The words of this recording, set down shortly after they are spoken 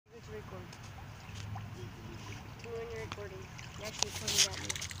recording. I'm actually pointing at me.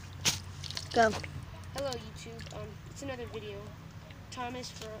 Go. Hello, YouTube. It's another video.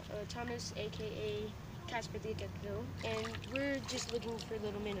 Thomas, aka Casper the Gecko, and we're just looking for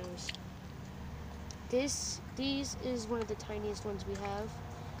little minnows. These is one of the tiniest ones we have.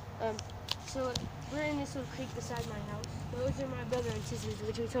 So we're in this little creek beside my house. Those are my brother and sisters,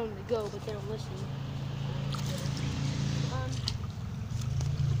 which we told them to go, but they don't listen.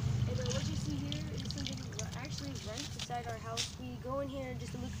 What you see here is something actually right beside our house. We go in here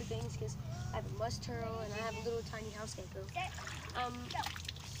just to look for things because I have a musk turtle and I have a little tiny house gecko.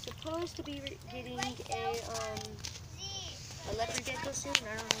 Supposed to be getting a leopard gecko soon.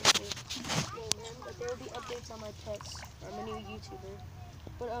 I don't know what to name him, but there will be updates on my pets. I'm a new YouTuber.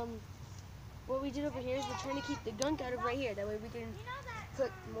 But what we did over here is we're trying to keep the gunk out of right here. That way we can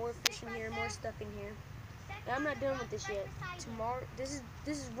put more fish in here, more stuff in here. And I'm not done with this yet. Tomorrow, this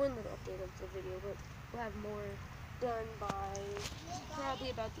is one little update of the video, but we'll have more done by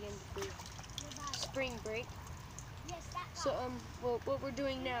probably about the end of the spring break. So well, what we're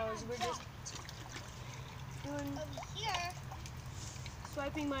doing now is we're just doing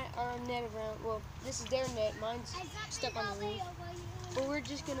swiping our net around. Well, this is their net. Mine's stuck on the roof. But we're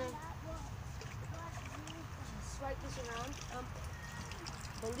just gonna swipe this around.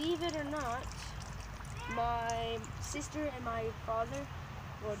 Believe it or not, my sister and my father,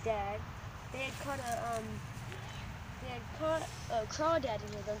 well, dad, they had caught a crawdad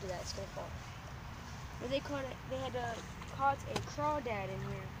in here. Don't do that; it's gonna fall. But they had caught a crawdad in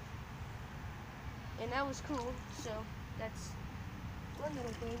here, and that was cool. So that's one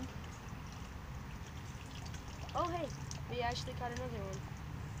little thing. Oh hey, we actually caught another one.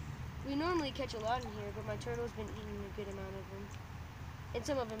 We normally catch a lot in here, but my turtle's been eating a good amount of them, and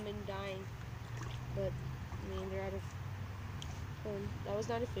some of them been dying. But I mean, they're out of fun. That was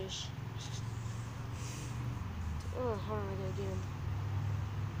not a fish. Oh, how am I gonna get him?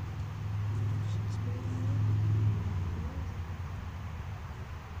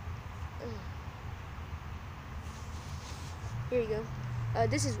 Here you go.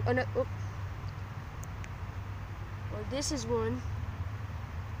 This is another. Oh. Well, this is one.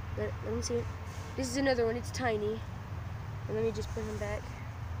 Let me see it. This is another one. It's tiny. And let me just put him back.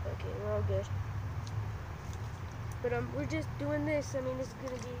 Okay, we're all good. But we're just doing this. I mean, this is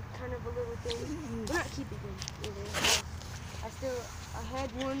gonna be kind of a little thing. We're not keeping them either. I had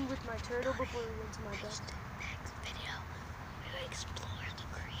one with my turtle before we went to my bed. Next video, we will explore the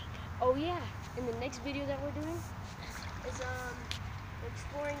creek. Oh yeah, and the next video that we're doing is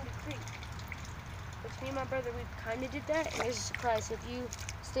exploring the creek. Which me and my brother, we kind of did that, and it's a surprise. So if you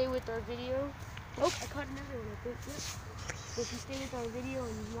stay with our video, oh, I caught another one. I think. Yep. So if you stay with our video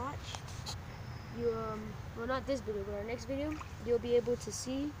and watch, you well, not this video, but our next video, you'll be able to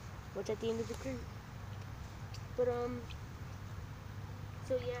see what's at the end of the creek. But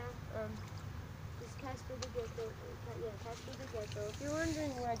so yeah, this is Casper the Gecko. Yeah, Casper the Gecko. If you're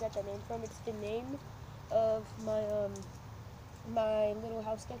wondering where I got that name from, it's the name of my my little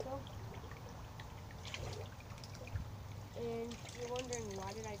house gecko. And you're wondering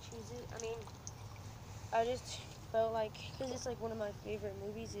why did I choose it? I mean, I just felt like, because it's like one of my favorite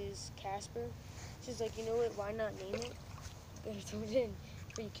movies is Casper. It's just like, you know what, why not name it? Better throw it in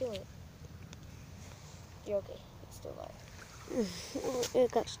before you kill it. You're okay, it's still alive.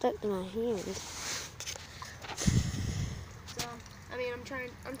 It got stuck to my hand. So, I mean, I'm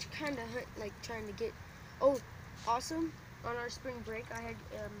kind of trying to get, oh, awesome. On our spring break, I had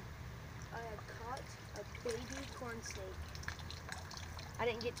caught a baby corn snake. I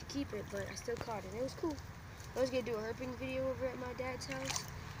didn't get to keep it, but I still caught it. It was cool. I was gonna do a herping video over at my dad's house.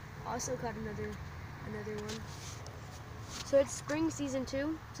 Also caught another one. So it's spring season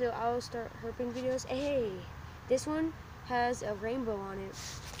 2, so I'll start herping videos. Hey, this one has a rainbow on it.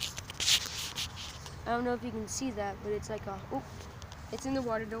 I don't know if you can see that, but it's like it's in the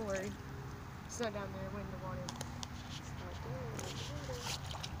water. Don't worry, it's not down there. It went in the water.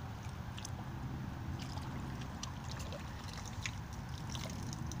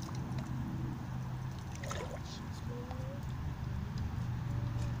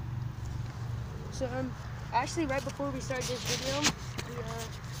 So actually right before we started this video,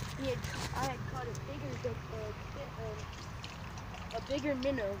 I had caught a bigger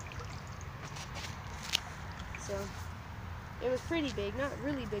minnow. So it was pretty big, not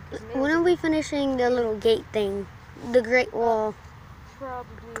really big. When are we finishing the little gate thing, the Great Wall?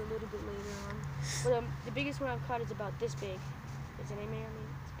 Probably a little bit later on. But the biggest one I've caught is about this big. Is it aiming at me?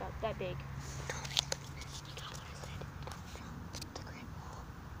 It's about that big.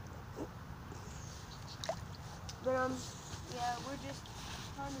 But yeah, we're just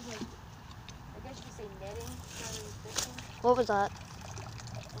kind of like, I guess you could say netting, trying to fish What was that?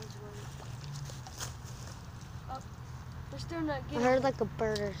 Oh, we're still not I getting heard it. like a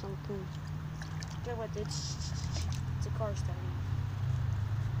bird or something. Get what? It's a car starting.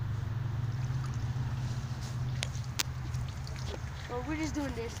 Well, we're just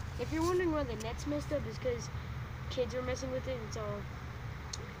doing this. If you're wondering why the net's messed up, it's because kids are messing with it. It's not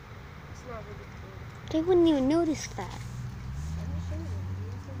really good. They wouldn't even notice that.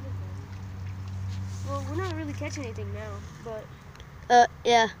 Well, we're not really catching anything now, but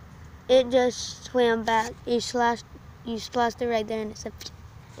Yeah. It just swam back. You splashed it right there and it said,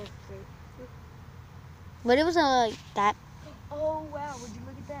 oh, great. but it wasn't like that. Oh wow, would you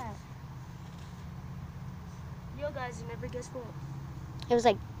look at that? Yo guys, you never guess what? It was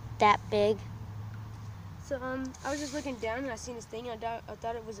like that big. So I was just looking down and I seen this thing. I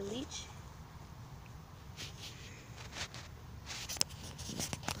thought it was a leech,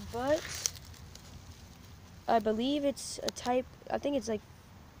 but I believe it's a type. I think it's like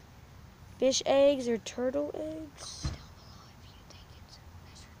fish eggs or turtle eggs.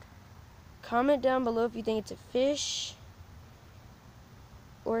 Comment down below if you think it's a fish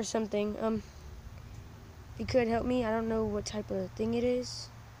or something. If you could help me, I don't know what type of thing it is.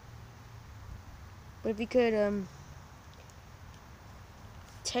 But if you could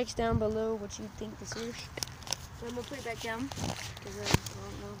text down below what you think this is. So I'm gonna put it back down because I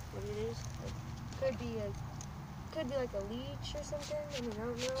don't know what it is. It could be like a leech or something. I mean, I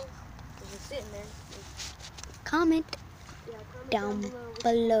don't know. Because it's sitting there. Comment Yeah, comment down below. What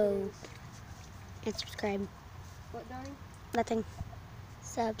below. you think it is. and subscribe. What, Donnie? Nothing. Oh yeah,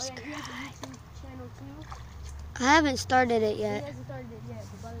 Subscribe. he has a YouTube channel too. I haven't started it He yet. hasn't started it yet,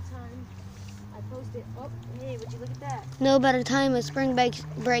 but by the time I post it, oh, hey, would you look at that? No, by the time the spring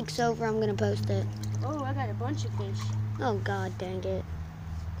breaks over, I'm gonna post it. Oh, I got a bunch of fish. Oh God, dang it!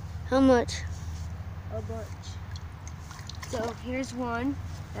 How much? A bunch. So here's one.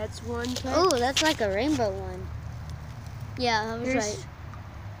 That's one. Oh, that's like a rainbow one. Yeah, I was right.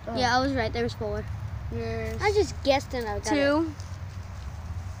 Yeah, I was right. There was 4. Here's I just guessed and I got it. 2.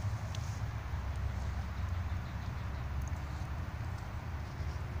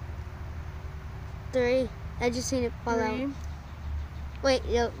 3. I just seen it fall out. 3. Wait,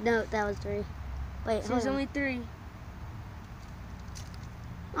 no, that was 3. Wait, So hold there's on. only 3.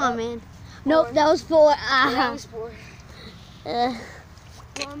 Oh man. Nope, 4. that was 4. Yeah, Ah. that was 4. Uh,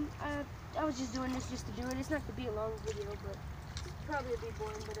 Well, I was just doing this just to do it. It's not to be a long video, but probably a bit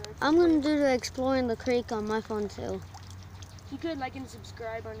boring. But I'm gonna do the exploring the creek on my phone too. you could like and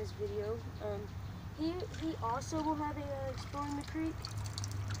subscribe on his video. He also will have a exploring the creek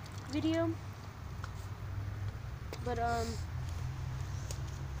video. But I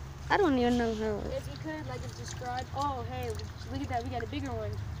don't even know how. if you could like and subscribe. Oh hey, look at that. We got a bigger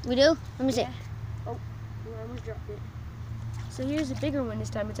one. We do? Let me see. Yeah. Oh, we almost dropped it. So here's a bigger one this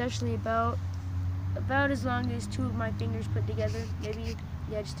time. It's actually about as long as 2 of my fingers put together. Maybe,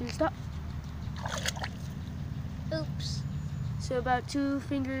 yeah, just 2. Stop. Oops. So about 2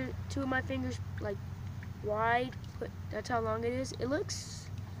 of my fingers like wide. That's how long it is. It looks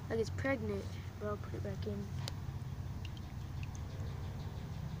like it's pregnant, but I'll put it back in.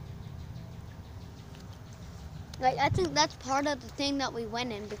 Like, I think that's part of the thing that we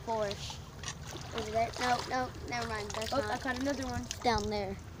went in before. Over there. No, never mind. That's Oh, I not caught another one. down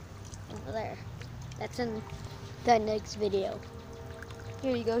there. Over there. That's in the next video.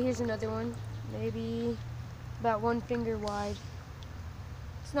 Here you go. Here's another one. Maybe about 1 finger wide.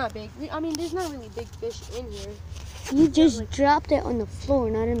 It's not big. I mean, there's not really big fish in here. You just dropped it on the floor,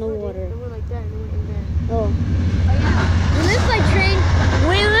 not in the No, water. It went like that and it went in there. Oh. Oh yeah.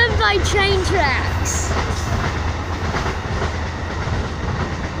 We live by train tracks.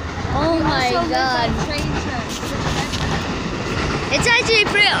 Oh my Also live by God. train tracks.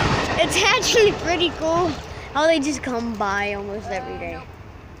 It's actually pretty cool how they just come by almost every day. No.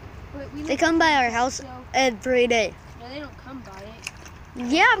 But we They live come by our so- house every day. No, they don't come by it.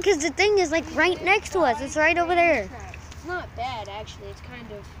 Yeah, because the thing is like right next to us. It's right over there. It's not bad actually. It's kind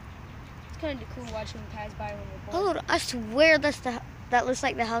of cool watching them pass by when we're bored. Oh, I swear that looks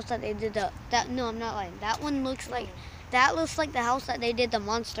like the house that they did no, I'm not lying. That looks like the house that they did the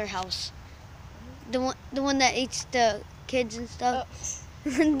monster house. The one that eats the kids and stuff.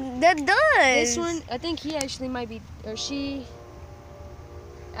 That does. This one, I think he actually might be, or she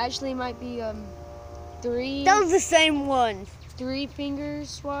actually might be 3 That was the same one. 3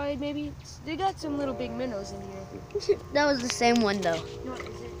 fingers wide maybe. They got some little big minnows in here. That was the same one though. No,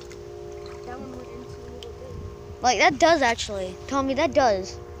 is it? That one went into a little bit. Like that does actually. Tommy, that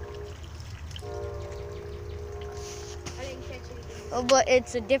does. I didn't catch anything. But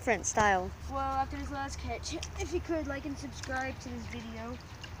it's a different style. Well, after this last catch, if you could like and subscribe to this video,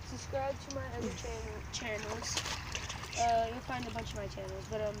 subscribe to my other channels. You'll find a bunch of my channels,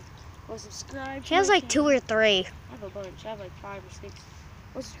 but well, subscribe. He has like 2 or 3. I have a bunch. I have like 5 or 6.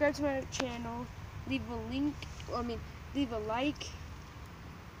 Well, subscribe to my channel. Leave a link. Leave a like.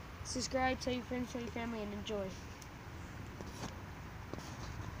 Subscribe. Tell your friends. Tell your family, and enjoy.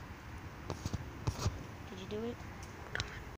 Did you do it?